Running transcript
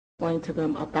explain to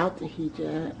them about the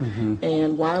hijab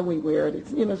and why we wear it.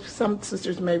 It's, you know, some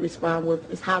sisters may respond with,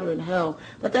 it's hotter than hell,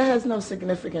 but that has no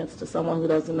significance to someone who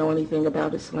doesn't know anything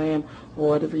about Islam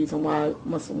or the reason why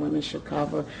Muslim women should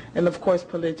cover. And of course,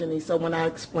 polygyny. So when I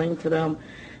explain to them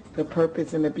the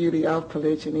purpose and the beauty of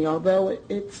polygyny, although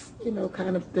it's, you know,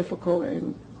 kind of difficult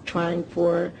and trying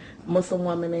for Muslim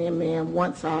women and men,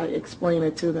 once I explain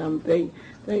it to them, they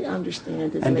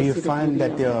understand it. And do you find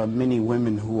that there are many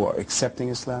women who are accepting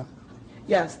Islam?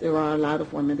 Yes, there are a lot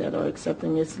of women that are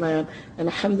accepting Islam. And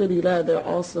alhamdulillah, they're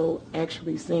also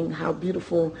actually seeing how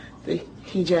beautiful the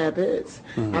hijab is.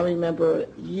 I remember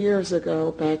years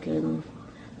ago, back in,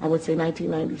 I would say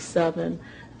 1997,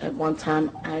 at one time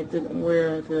I didn't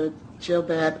wear the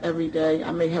jilbab every day.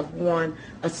 I may have worn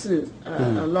a suit,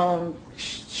 a long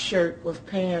shirt with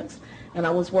pants. And I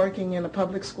was working in a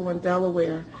public school in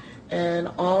Delaware. And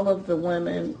all of the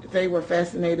women, they were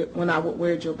fascinated when I would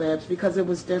wear jilbabs because it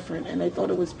was different and they thought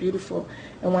it was beautiful.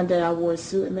 And one day I wore a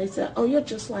suit and they said, oh, you're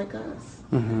just like us.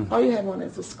 All you have on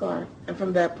is a scarf. And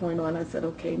from that point on, I said,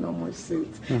 okay, no more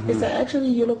suits. They said, actually,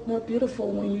 you look more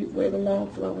beautiful when you wear the long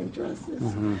flowing dresses.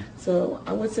 So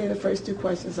I would say the first two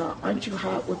questions are, aren't you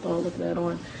hot with all of that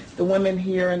on? The women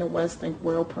here in the West think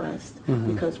we're oppressed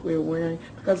because we're wearing,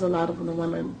 because a lot of the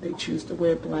women, they choose to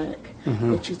wear black.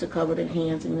 They choose to cover their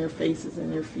hands and their faces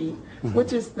and their feet,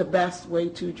 which is the best way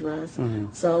to dress.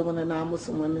 So when the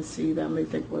non-Muslim women see them, they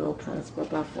think we're oppressed, but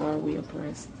by far we're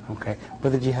oppressed. Okay.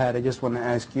 Brother Jihad, I just want to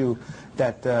ask you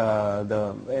that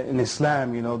in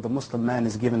Islam, you know, the Muslim man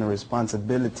is given a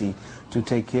responsibility to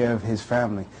take care of his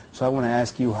family. So I want to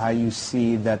ask you how you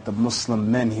see that the Muslim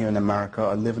men here in America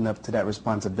are living up to that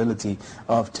responsibility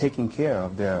of taking care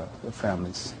of their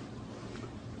families.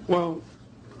 Well,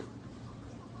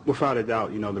 without a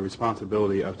doubt, you know, the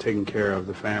responsibility of taking care of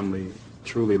the family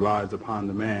truly lies upon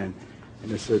the man.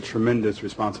 And it's a tremendous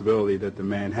responsibility that the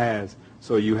man has.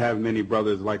 So you have many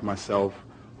brothers like myself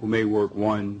who may work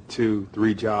 1, 2,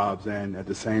 3 jobs and at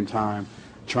the same time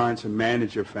trying to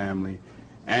manage your family,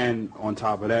 and on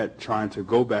top of that trying to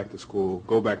go back to school,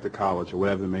 go back to college or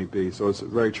whatever it may be. So it's a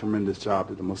very tremendous job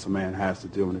that the Muslim man has to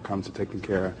do when it comes to taking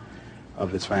care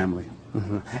of his family.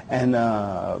 And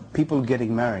people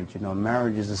getting married, you know,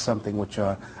 marriages is something which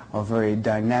are very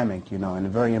dynamic, you know, and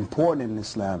very important in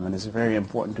Islam, and it's very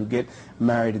important to get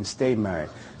married and stay married.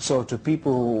 So to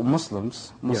people, Muslim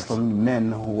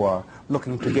men who are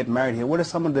looking to get married here, what are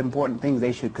some of the important things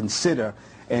they should consider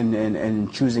in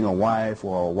choosing a wife,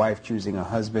 or a wife choosing a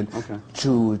husband,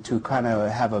 to kind of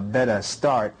have a better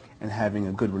start in having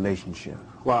a good relationship?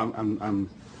 Well, I'm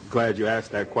glad you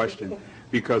asked that question,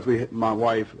 because my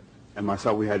wife and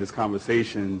myself, we had this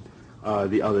conversation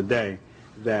the other day,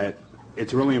 that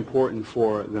it's really important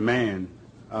for the man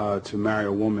to marry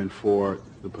a woman for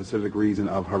the specific reason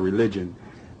of her religion,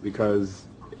 because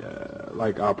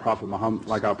like our Prophet MUHAMMED,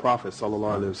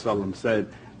 sallallahu alaihi wasallam said,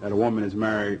 that a woman is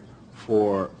married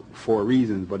for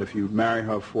reasons, but if you marry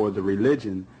her for the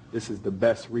religion, this is the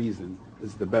best reason. This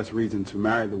is the best reason to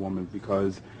marry the woman,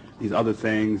 because these other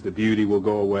things, the beauty will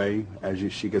go away as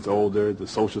she gets older, the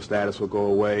social status will go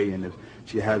away, and if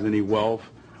she has any wealth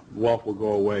will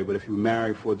go away. But if you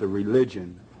marry for the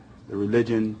religion,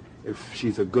 if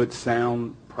she's a good,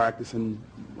 sound, practicing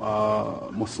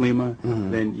Muslima,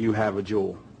 then you have a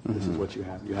jewel. This is what you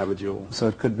have. You have a jewel. So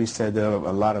it could be said that a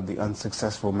lot of the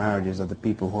unsuccessful marriages are the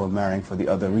people who are marrying for the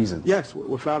other reasons. Yes,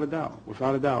 without a doubt,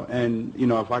 without a doubt. And, you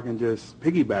know, if I can just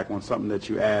piggyback on something that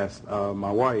you asked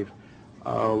my wife,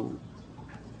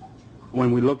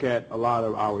 when we look at a lot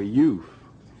of our youth,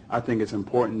 I think it's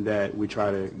important that we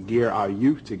try to gear our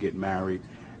youth to get married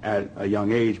at a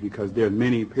young age, because there are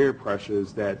many peer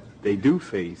pressures that they do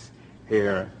face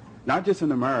here, not just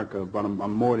in America, but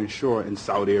I'm more than sure in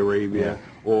Saudi Arabia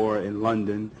or in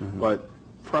London, but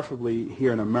preferably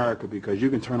here in America, because you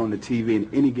can turn on the TV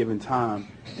at any given time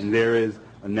and there is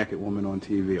a naked woman on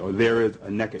TV, or there is a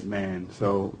naked man.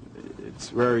 So it's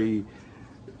very,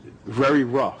 very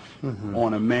rough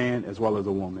on a man as well as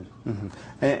a woman.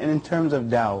 And in terms of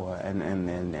dawah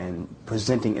and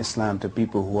presenting Islam to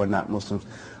people who are not Muslims,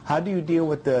 how do you deal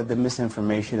with the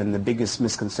misinformation and the biggest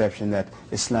misconception that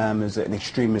Islam is an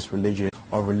extremist religion,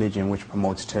 or religion which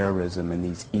promotes terrorism and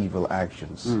these evil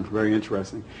actions? Very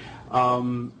interesting.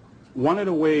 One of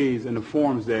the ways and the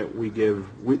forms that we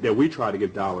try to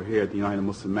give dawah here at the United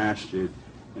Muslim Masjid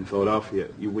in Philadelphia,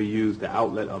 we use the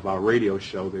outlet of our radio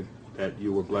show that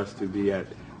you were blessed to be at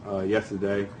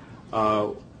yesterday.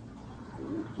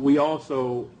 We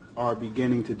also are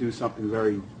beginning to do something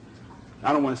very,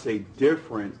 I don't want to say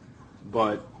different,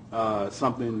 but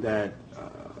something that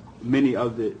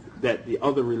the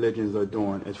other religions are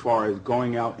doing, as far as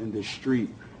going out in the street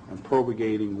and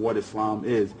propagating what Islam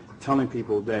is, telling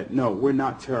people that, no, we're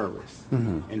not terrorists.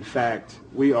 In fact,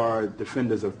 we are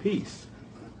defenders of peace.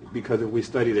 Because if we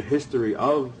study the history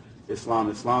of Islam,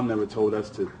 Islam never told us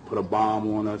to put a bomb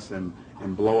on us and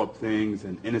blow up things,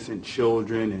 and innocent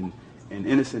children and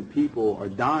innocent people are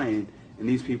dying, and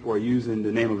these people are using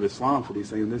the name of Islam for these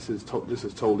things. This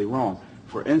is totally wrong.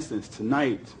 For instance,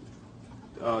 tonight,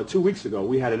 2 weeks ago,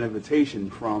 we had an invitation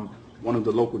from one of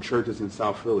the local churches in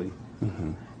South Philly,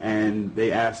 and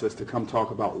they asked us to come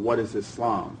talk about what is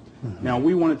Islam. Now,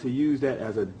 we wanted to use that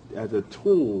as a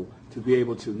tool to be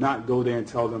able to not go there and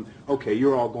tell them, okay,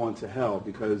 you're all going to hell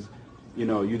because, you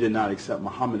know, you did not accept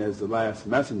Muhammad as the last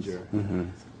messenger.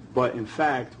 But in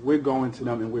fact, we're going to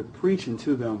them and we're preaching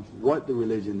to them what the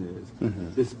religion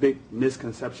is. This big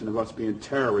misconception of us being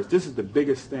terrorists. This is the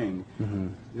biggest thing,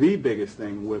 the biggest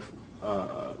thing with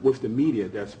the media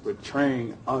that's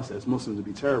portraying us as Muslims to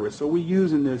be terrorists. So we're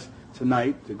using this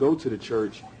tonight to go to the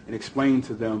church and explain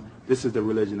to them this is the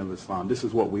religion of Islam. This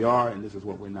is what we are and this is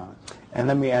what we're not. And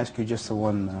let me ask you just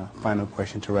one final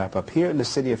question to wrap up. Here in the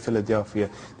city of Philadelphia,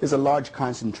 there's a large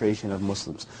concentration of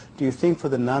Muslims. Do you think for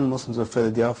the non-Muslims of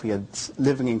Philadelphia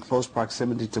living in close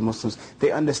proximity to Muslims,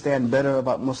 they understand better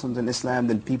about Muslims and Islam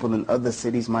than people in other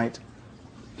cities might?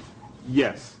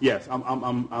 Yes,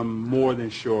 I'm more than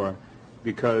sure,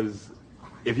 because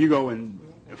if you go in,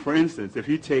 for instance, if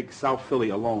you take South Philly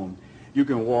alone, you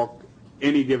can walk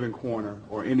any given corner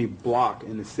or any block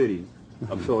in the city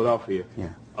of Philadelphia,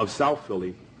 of South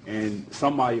Philly, and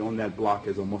somebody on that block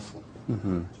is a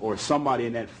Muslim, or somebody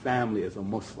in that family is a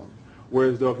Muslim.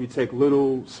 Whereas though if you take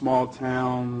little small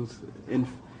towns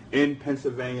in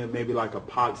Pennsylvania, maybe like a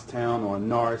Pottstown or a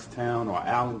Norristown or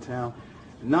Allentown,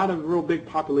 not a real big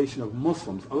population of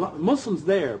Muslims. A lot Muslims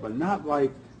there, but not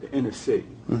like the inner city.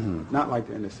 Not like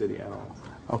the inner city at all.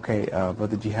 Okay,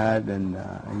 Brother Jihad and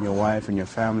your wife and your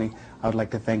family, I would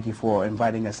like to thank you for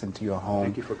inviting us into your home.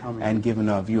 Thank you for coming. And giving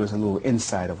our viewers a little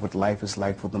insight of what life is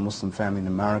like for the Muslim family in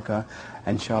America.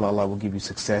 Inshallah, Allah will give you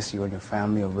success, you and your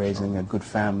family, of raising a good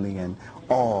family and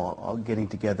all getting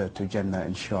together to Jannah,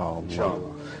 inshallah.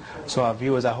 So our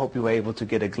viewers, I hope you were able to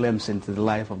get a glimpse into the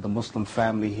life of the Muslim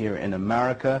family here in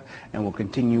America, and will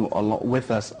continue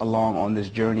with us along on this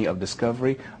journey of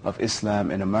discovery of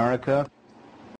Islam in America.